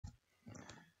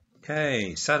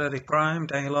Okay, Saturday Prime,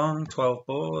 Daylong, 12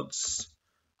 boards.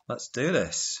 Let's do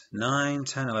this. 9,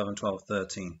 10, 11, 12,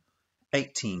 13,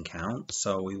 18 count.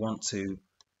 So we want to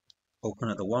open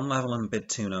at the 1 level and bid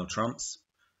 2 no trumps.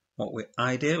 What we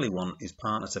ideally want is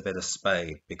partner to bid a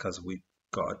spade because we've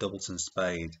got a doubleton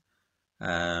spade.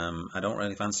 I don't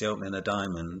really fancy opening a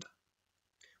diamond.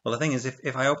 Well, the thing is,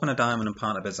 if I open a diamond and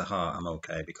partner bids a heart, I'm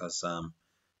okay because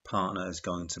partner is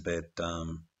going to bid.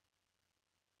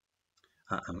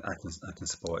 I can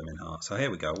support him in hearts. So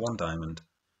here we go. 1 diamond,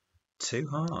 2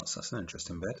 hearts. That's an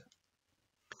interesting bid.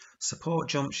 Support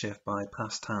jump shift by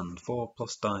past hand. 4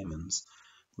 plus diamonds.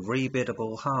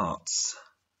 Rebiddable hearts.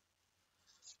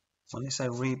 When you say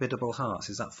rebiddable hearts,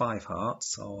 is that 5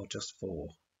 hearts or just 4?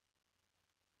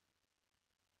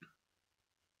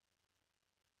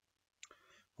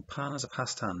 Well, partner's a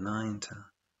past hand. 9, 10.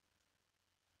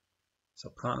 So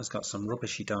partner's got some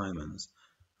rubbishy diamonds.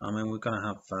 I mean, we're going to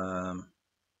have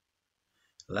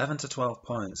 11 to 12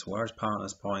 points. Where's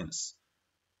partner's points?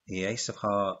 The ace of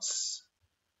hearts.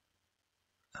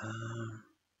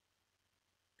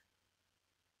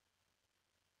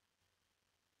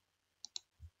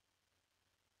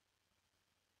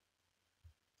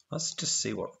 Let's just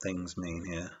see what things mean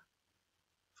here.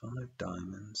 5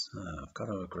 diamonds. I've got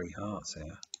to agree hearts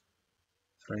here.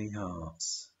 3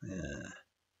 hearts. Yeah.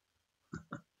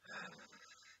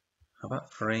 How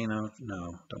about 3 no?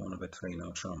 No, don't want to bid 3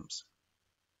 no trumps.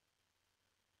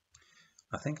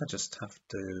 I think I just have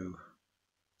to.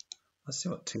 Let's see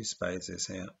what 2 spades is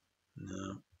here.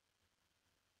 No.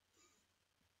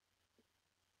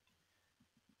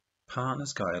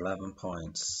 Partner's got 11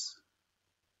 points.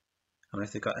 I mean,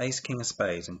 if they've got ace, king of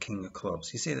spades and king of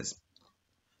clubs, you see there's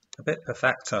a bit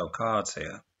perfecto cards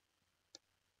here.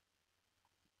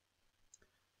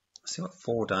 Let's see what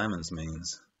 4 diamonds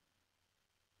means.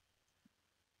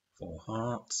 4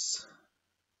 hearts.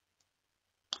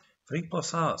 3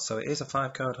 plus hearts, so it is a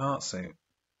 5-card heart suit.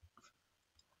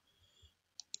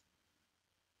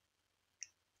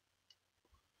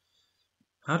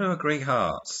 How to agree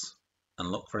hearts and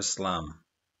look for a slam?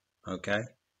 Okay.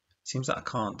 Seems like I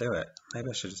can't do it. Maybe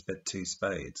I should just bid 2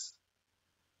 spades.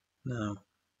 No.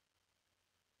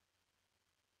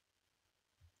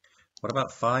 What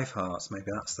about 5 hearts?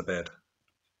 Maybe that's the bid.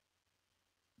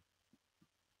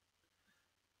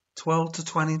 12 to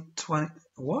 20,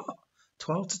 what?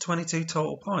 12 to 22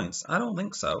 total points? I don't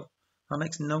think so. That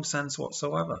makes no sense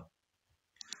whatsoever.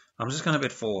 I'm just going to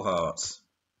bid 4 hearts.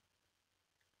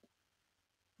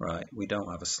 Right, we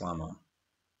don't have a slam on.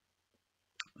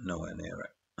 Nowhere near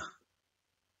it.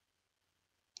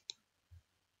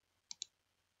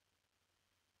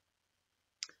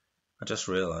 I just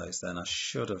realised then I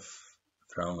should have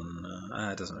thrown.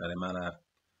 It doesn't really matter. I've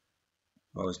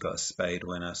always got a spade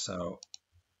winner, so.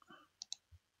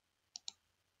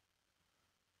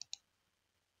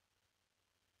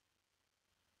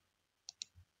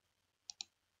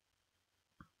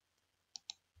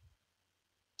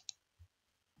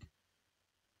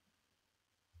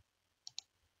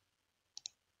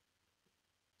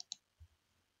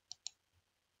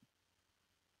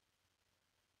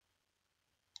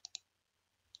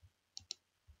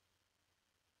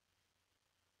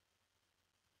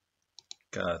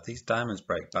 God, these diamonds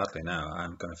break badly now.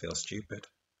 I'm going to feel stupid.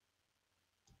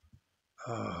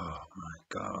 Oh my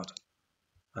God.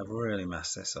 I've really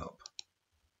messed this up.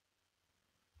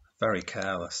 Very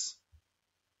careless.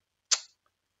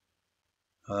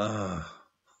 Oh.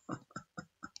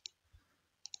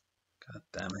 God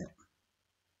damn it.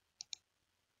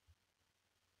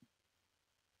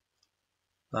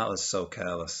 That was so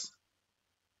careless.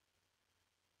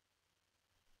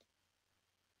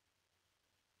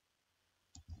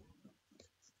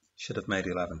 Should have made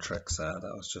 11 tricks there.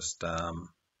 That was just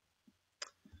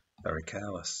very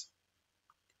careless.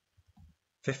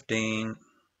 15.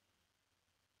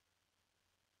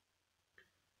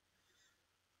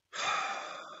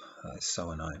 That is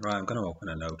so annoying. Right, I'm going to open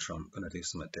a no trump. I'm going to do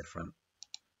something different.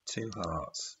 2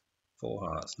 hearts. 4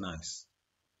 hearts. Nice.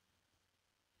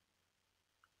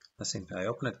 Let's see. If I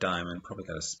open a diamond, probably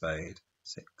get a spade.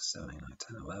 6, 7, 8, 9,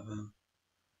 10, 11.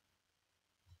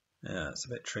 Yeah, it's a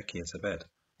bit tricky. It's a bit.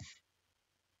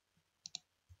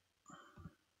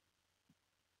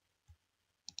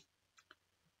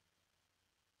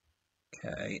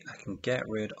 Okay, I can get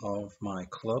rid of my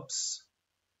clubs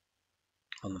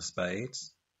on the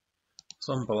spades. Let's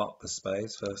unblock the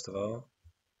spades first of all.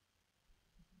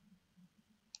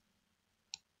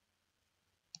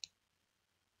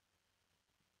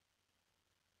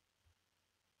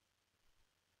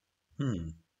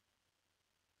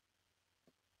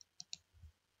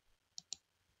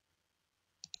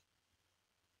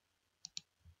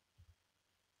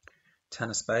 10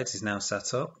 of spades is now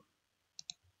set up.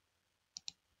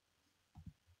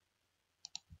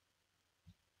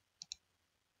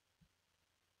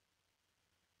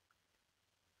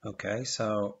 Okay,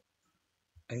 so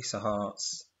ace of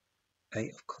hearts,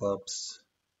 8 of clubs,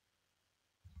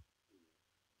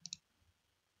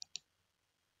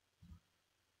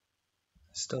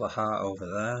 still a heart over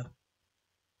there,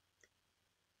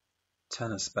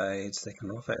 10 of spades, they can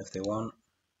ruff it if they want,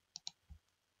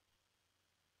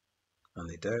 and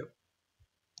they do.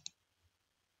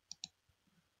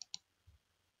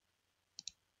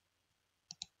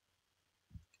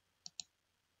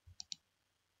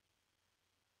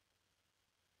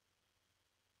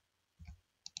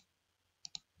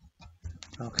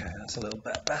 Okay, that's a little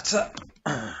bit better.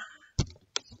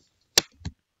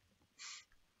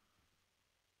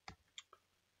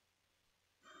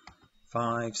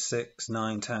 5, 6,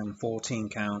 9, 10, 14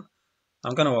 count.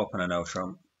 I'm going to open a no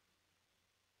trump.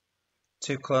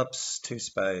 2 clubs, 2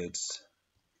 spades.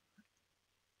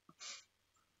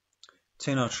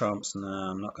 2 no trumps. No,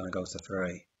 I'm not going to go to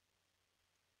 3.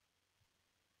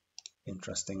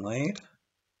 Interesting lead.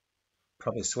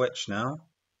 Probably switch now.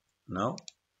 No.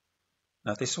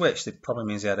 Now if they switched, it probably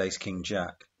means he had ace, king,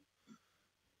 jack.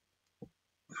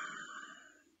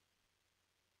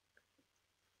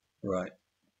 Right.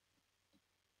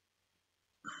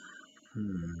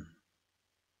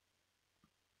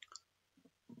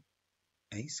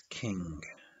 Ace, king.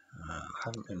 I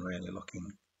haven't been really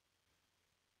looking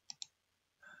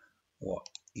what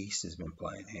East has been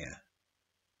playing here.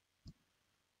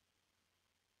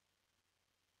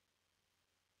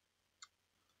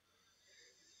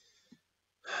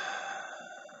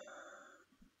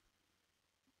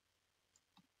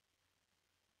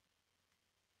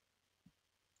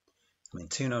 I mean,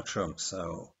 2 no trumps,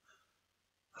 so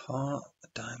heart, a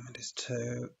diamond is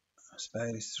 2, a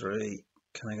spade is 3.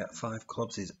 Can I get 5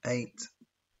 clubs is 8.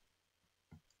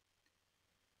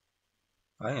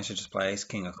 I think I should just play ace,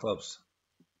 king of clubs.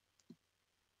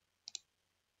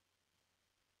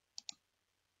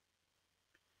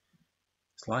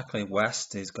 It's likely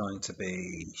West is going to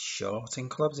be short in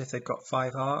clubs if they've got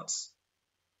 5 hearts.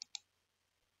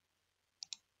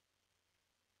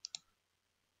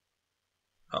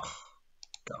 Oh,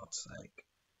 God's sake.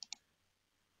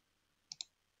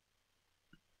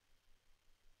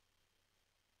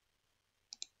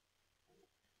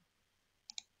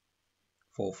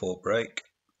 Four break.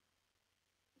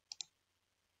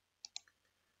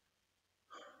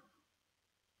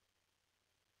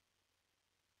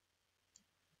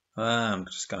 I'm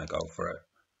just going to go for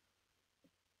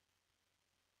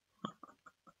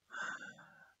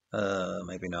it.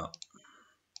 Maybe not.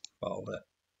 Fold it.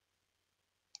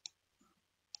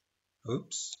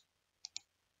 Oops.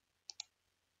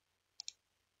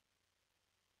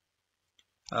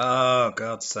 Oh,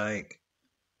 God's sake.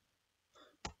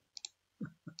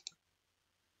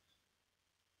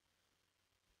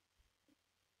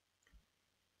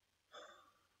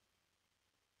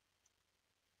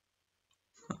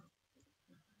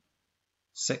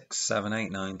 Six, 7,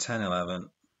 8, 9, 10,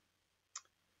 11.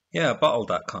 Yeah, I bottled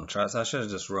that contract. I should have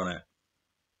just run it.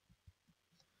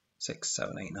 6,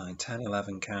 7, 8, 9, 10,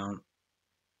 11 count.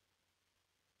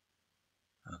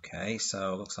 Okay,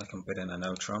 so looks like I'm bidding a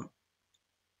no trump.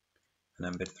 And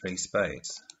then bid 3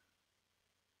 spades.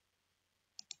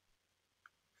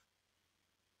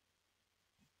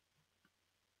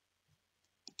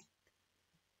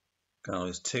 Gonna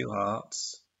lose 2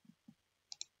 hearts.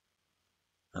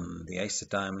 And the ace of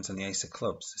diamonds and the ace of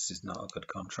clubs. This is not a good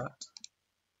contract.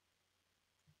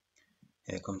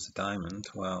 Here comes the diamond.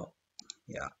 Well,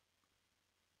 yeah.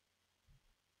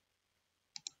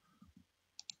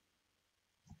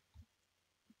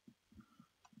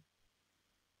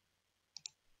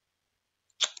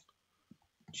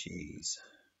 Jeez.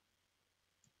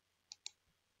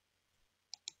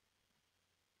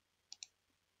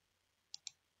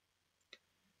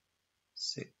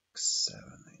 Six, 7,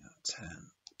 8, 10.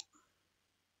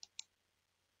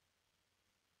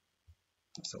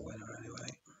 That's a winner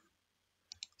anyway.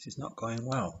 This is not going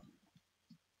well.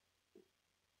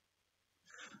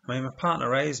 I mean, my partner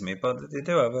raised me, but they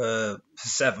do have a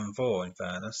 7-4 in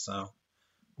fairness, so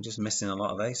I'm just missing a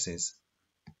lot of aces.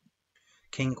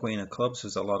 King, queen of clubs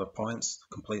was a lot of points,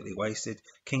 completely wasted.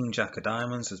 King, jack of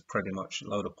diamonds was pretty much a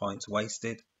load of points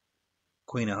wasted.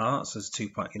 Queen of hearts was 2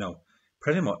 points,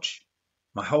 pretty much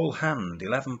my whole hand,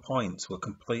 11 points were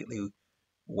completely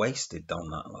wasted on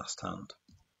that last hand.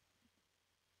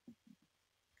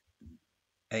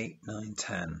 8, 9,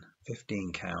 10,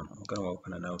 15 count. I'm going to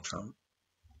open a no trump.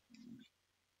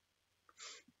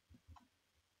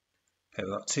 Okay,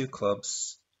 we've got 2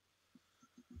 clubs.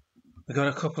 We've got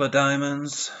a couple of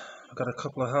diamonds, we've got a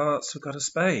couple of hearts, we've got a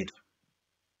spade.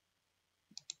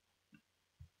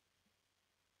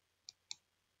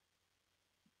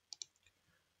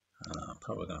 I'm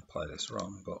probably going to play this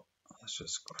wrong, but let's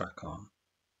just crack on.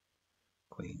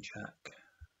 Queen Jack.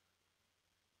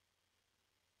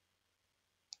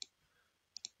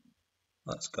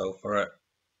 Let's go for it.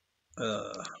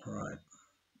 Right.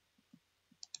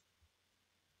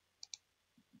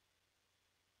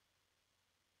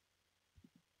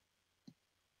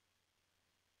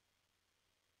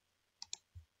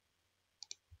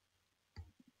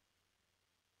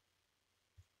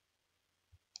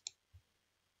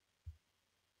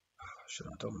 Should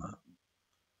have done that.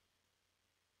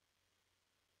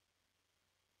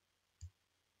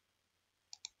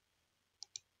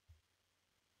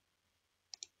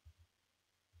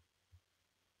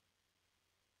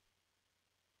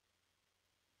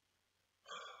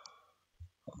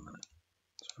 One minute.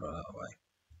 Let's throw that away.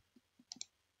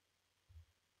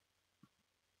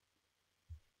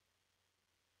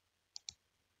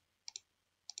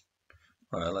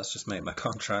 Right, let's just make my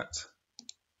contract.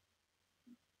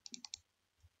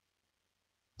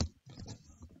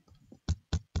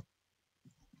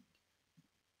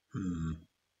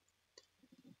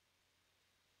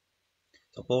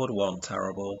 So board 1,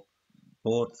 terrible.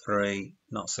 Board 3,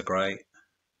 not so great.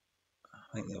 I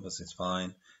think the others is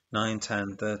fine. 9,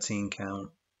 10, 13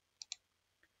 count.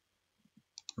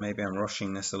 Maybe I'm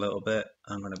rushing this a little bit.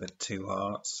 I'm going to bid 2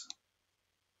 hearts.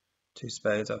 2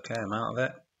 spades, okay, I'm out of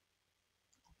it.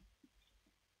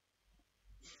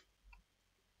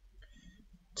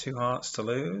 2 hearts to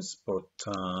lose, but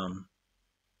are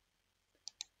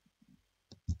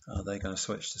they going to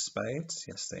switch to spades?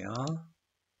 Yes, they are.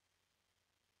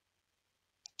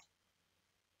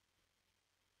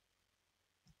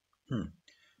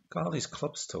 Got all these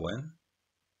clubs to win.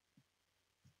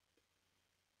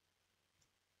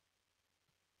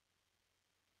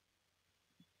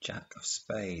 Jack of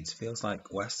spades. Feels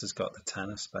like West has got the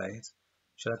 10 of spades.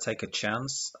 Should I take a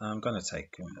chance? I'm going to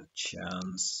take a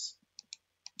chance.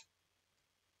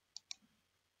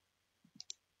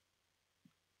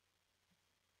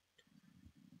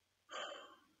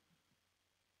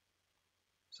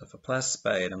 So if I play a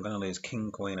spade, I'm going to lose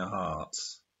king, queen of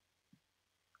hearts.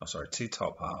 Oh, sorry, 2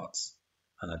 top hearts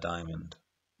and a diamond.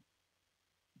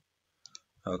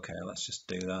 Okay, let's just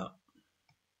do that.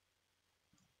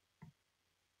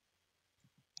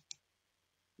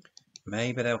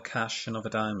 Maybe they'll cash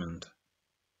another diamond.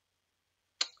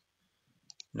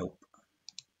 Nope.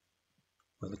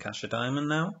 Will they cash a diamond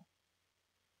now?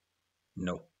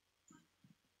 Nope.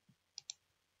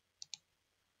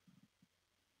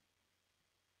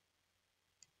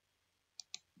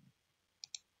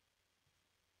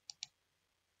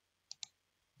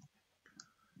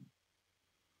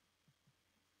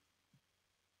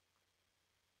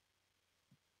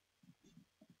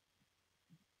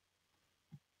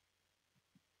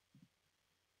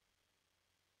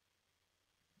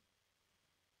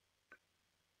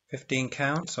 $15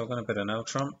 count, so I'm going to bid a no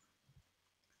trump.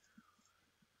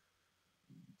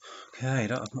 Okay,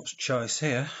 don't have much choice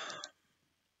here.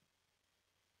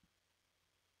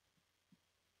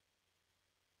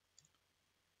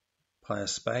 Play a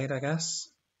spade, I guess.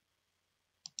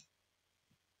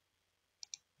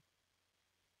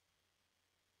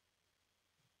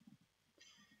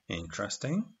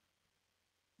 Interesting.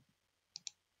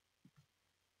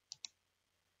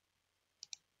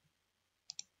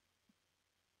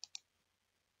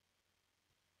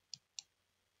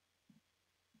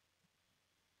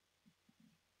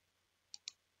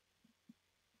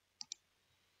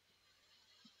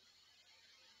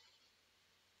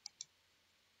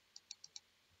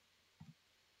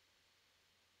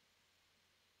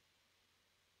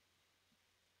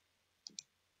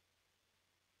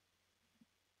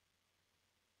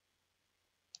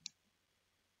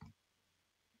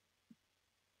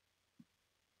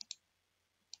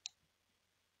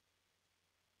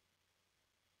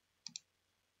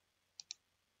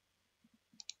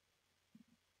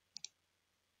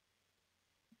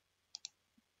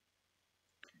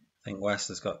 I think West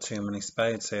has got too many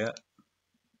spades here.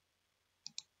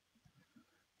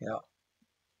 Yeah.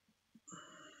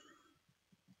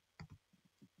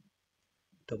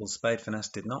 Double spade finesse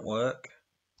did not work.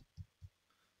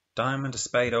 Diamond, a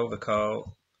spade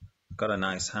overcall. Got a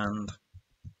nice hand.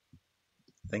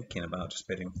 Thinking about just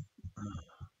bidding.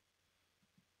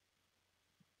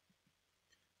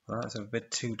 Well, that's a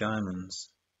bid 2 diamonds.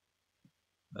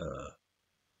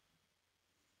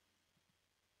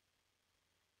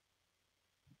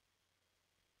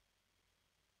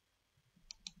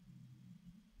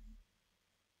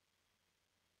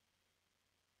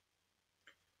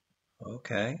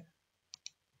 Okay.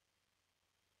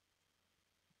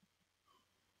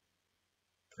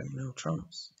 3 no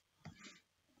trumps.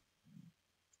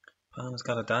 Palmer's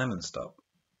got a diamond stop.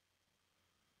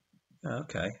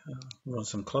 Okay. Run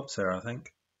some clubs here, I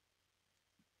think.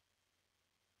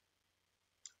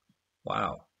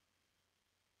 Wow.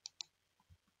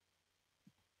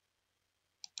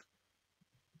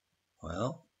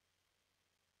 Well.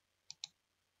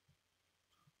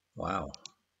 Wow.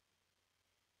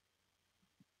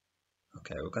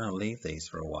 Okay, we're going to leave these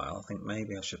for a while. I think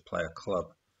maybe I should play a club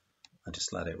and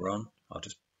just let it run. I'll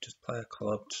just play a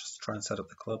club, just try and set up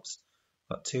the clubs.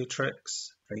 Got 2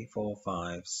 tricks, 3, 4,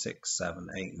 5, 6, 7,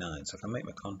 8, 9. So I can make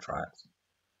my contract.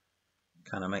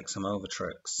 Kind of make some over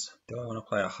tricks. Do I want to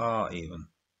play a heart even?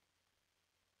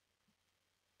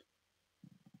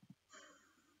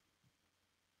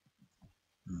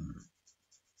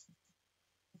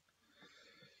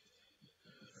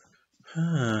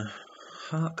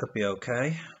 Heart could be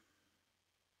okay.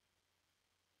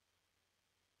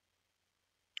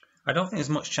 I don't think there's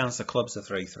much chance the clubs are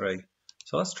 3-3.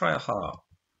 So let's try a heart.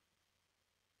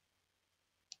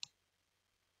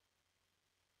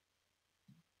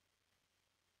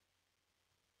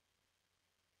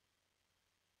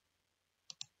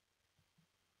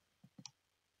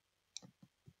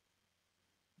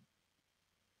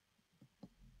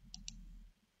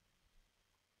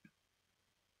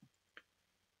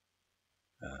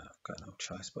 I've got no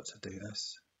choice but to do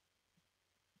this.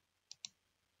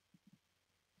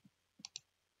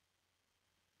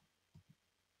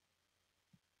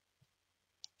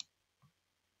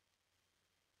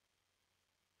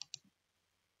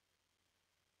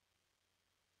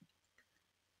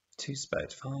 Two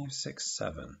spades, 5, 6,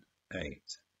 7, 8.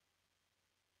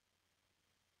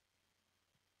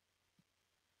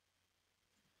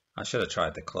 I should have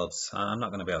tried the clubs. I'm not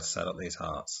going to be able to set up these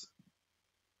hearts.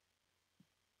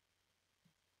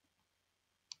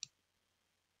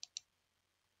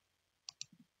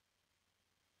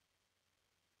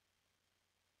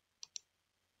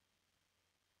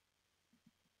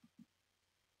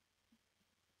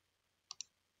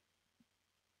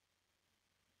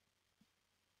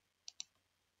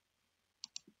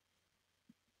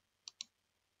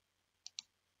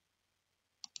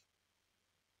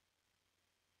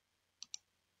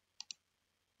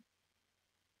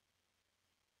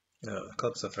 Yeah, the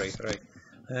clubs are 3-3.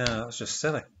 Yeah, that's just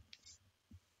silly.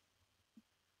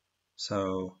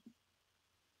 So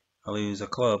I lose a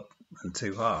club and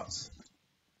 2 hearts.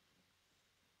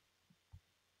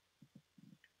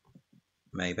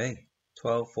 Maybe.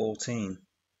 12, 14.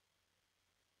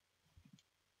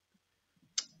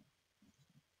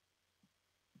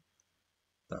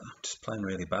 But I'm just playing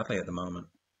really badly at the moment.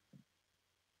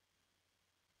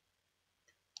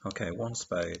 Okay, 1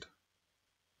 spade.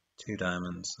 2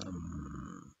 diamonds.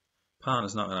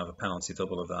 Partner's not going to have a penalty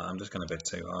double of that. I'm just going to bid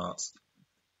 2 hearts.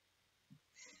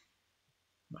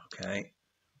 Okay.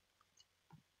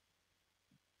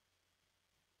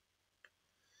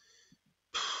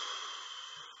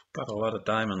 Got a lot of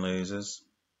diamond losers.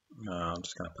 No, I'm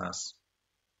just going to pass.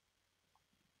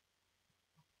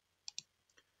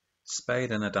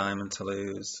 Spade and a diamond to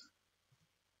lose.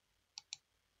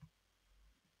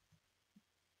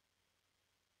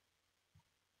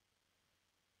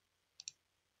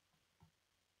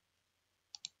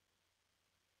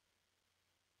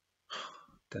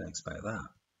 Didn't expect that.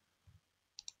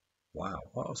 Wow,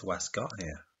 what has West got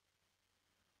here?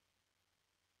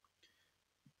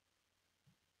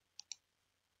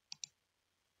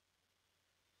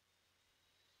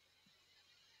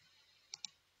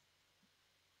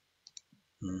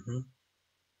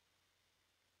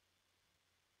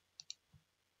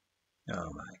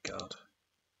 Oh my god.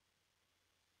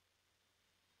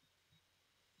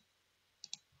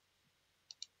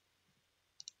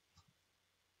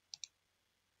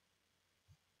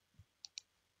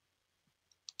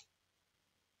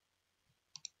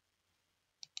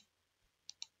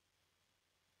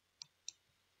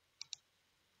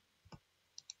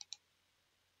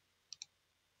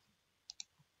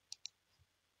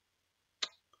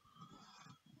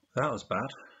 That was bad.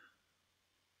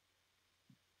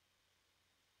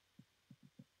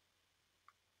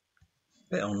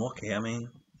 Bit unlucky, I mean.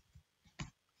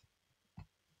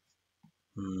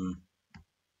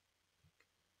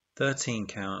 13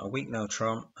 count, a weak no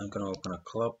trump. I'm going to open a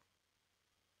club.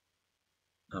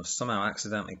 I've somehow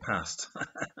accidentally passed.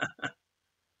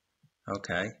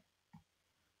 Okay.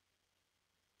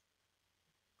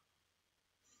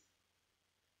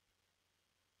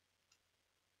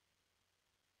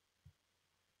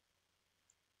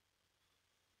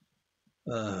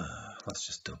 Let's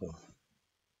just double.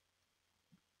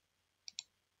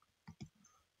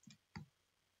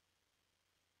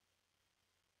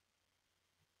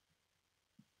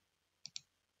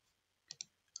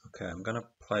 Okay, I'm going to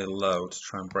play low to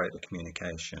try and break the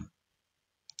communication.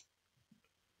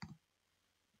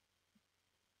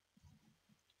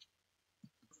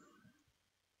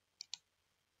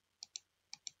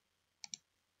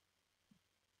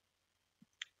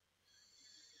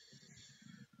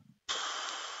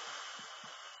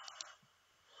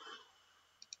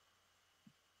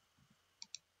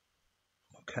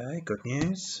 Okay, good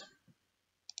news.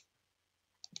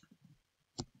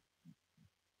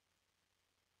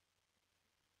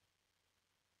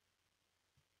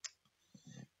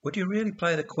 Would you really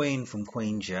play the Queen from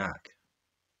Queen Jack?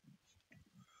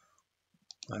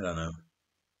 I don't know.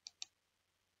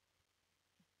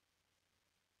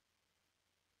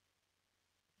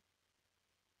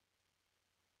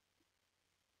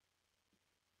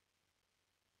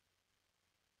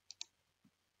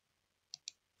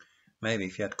 Maybe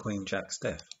if you had Queen Jack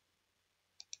stiff.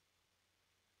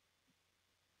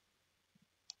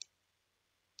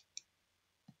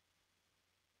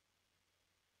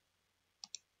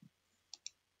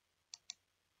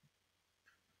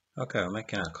 Okay, we're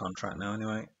making our contract now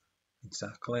anyway.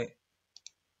 Exactly.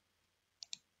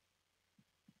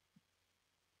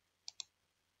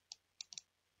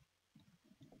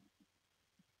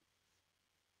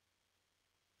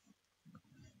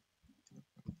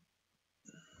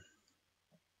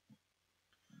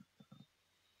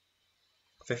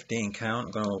 $15 count,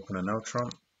 I'm going to open a no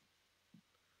trump.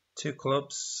 2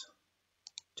 clubs,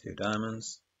 2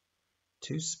 diamonds,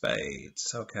 2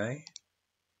 spades, okay.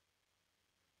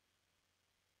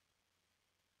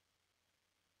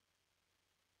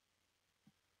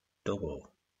 Double.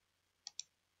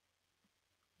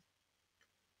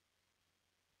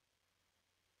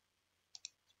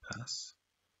 Pass.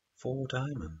 4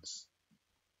 diamonds.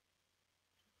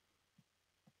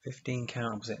 15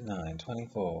 count opposite 9,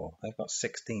 24. They've got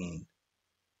 16.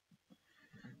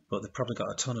 But they've probably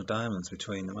got a ton of diamonds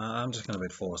between them. I'm just going to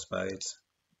bid 4 spades.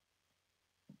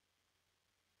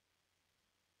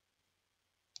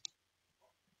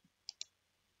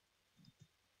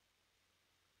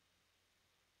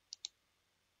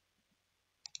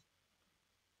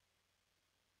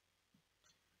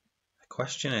 The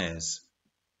question is,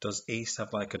 does East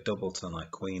have like a doubleton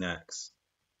like Queen X?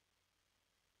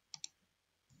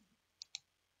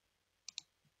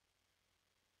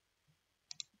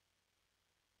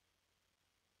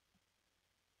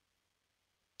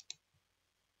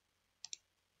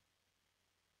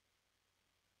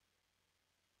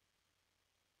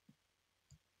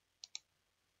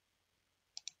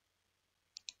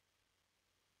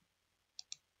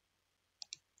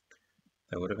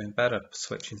 They would have been better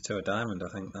switching to a diamond, I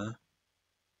think, there.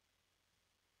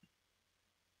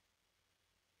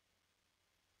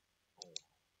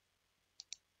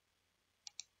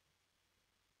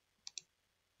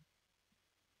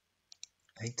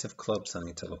 Eight of clubs I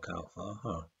need to look out for.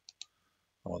 Huh.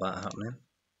 All that happening.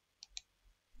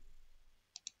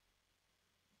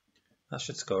 That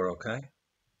should score okay.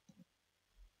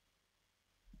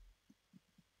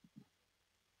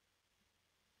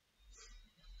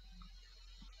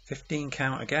 $15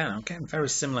 count again. I'm getting very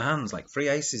similar hands, like 3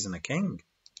 aces and a king.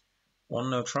 1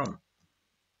 no trump.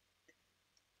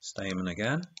 Stamen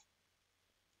again.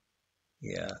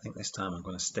 Yeah, I think this time I'm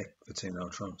going to stick for 2 no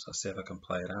trumps. I'll see if I can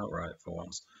play it out right for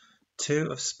once.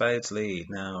 2 of spades lead.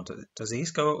 Now, does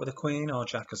East go up with a queen or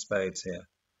Jack of spades here?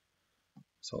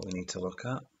 That's what we need to look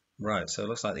at. Right, so it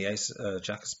looks like the ace,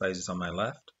 Jack of spades is on my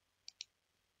left.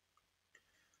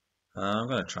 I'm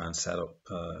going to try and set up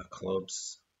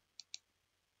clubs.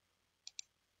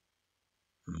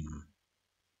 I'm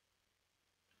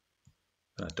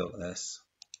going to duck this.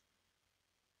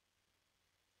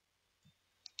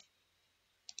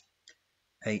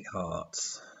 8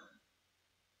 hearts.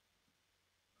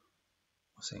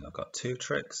 I think I've got 2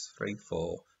 tricks, 3,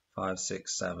 4, 5,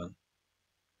 6, 7.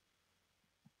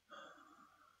 I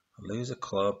lose a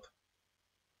club.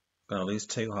 I'm going to lose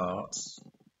 2 hearts.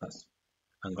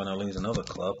 I'm going to lose another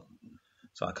club.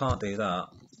 So I can't do that.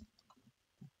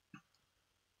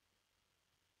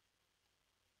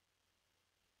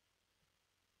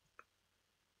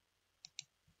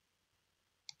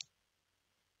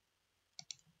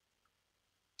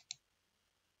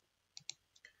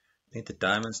 Need the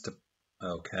diamonds to...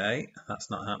 Okay,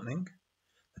 that's not happening.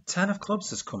 The 10 of clubs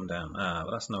has come down. Ah,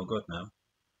 but that's no good now.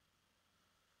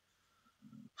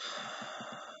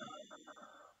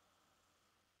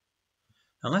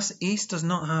 Unless East does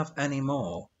not have any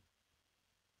more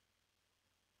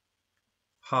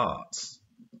hearts.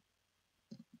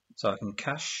 So I can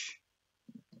cash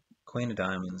Queen of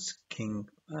diamonds, King...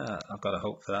 I've got to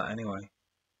hope for that anyway.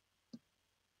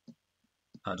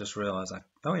 I just realised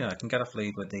oh yeah, I can get off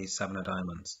lead with these 7 of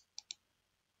diamonds.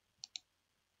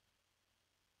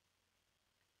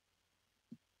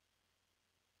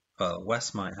 Well,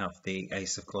 West might have the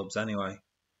ace of clubs anyway.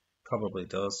 Probably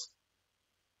does.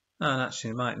 And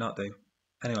actually might not do.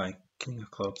 Anyway, king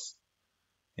of clubs.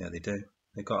 Yeah, they do.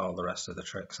 They've got all the rest of the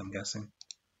tricks, I'm guessing.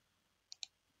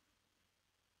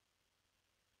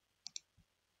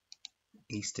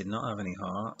 East did not have any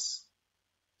hearts.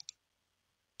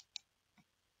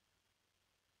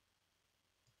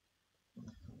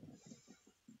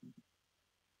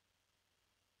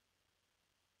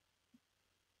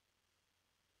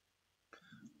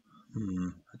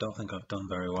 I don't think I've done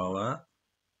very well there.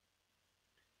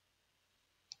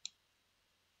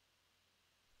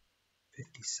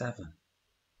 57.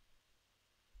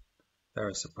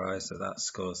 Very surprised that that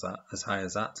scores that as high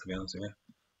as that, to be honest with you.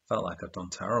 Felt like I've done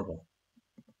terrible.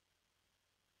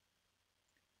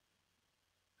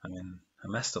 I mean, I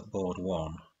messed up board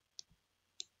 1.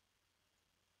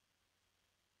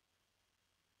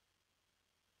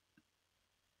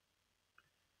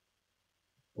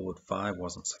 Board 5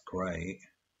 wasn't so great.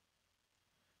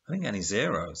 I didn't get any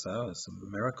zeros though. It's a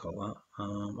miracle,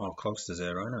 or close to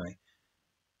zero anyway.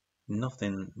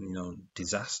 Nothing,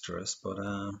 disastrous, but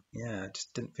yeah, it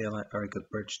just didn't feel like very good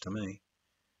bridge to me.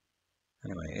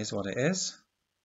 Anyway, it is what it is.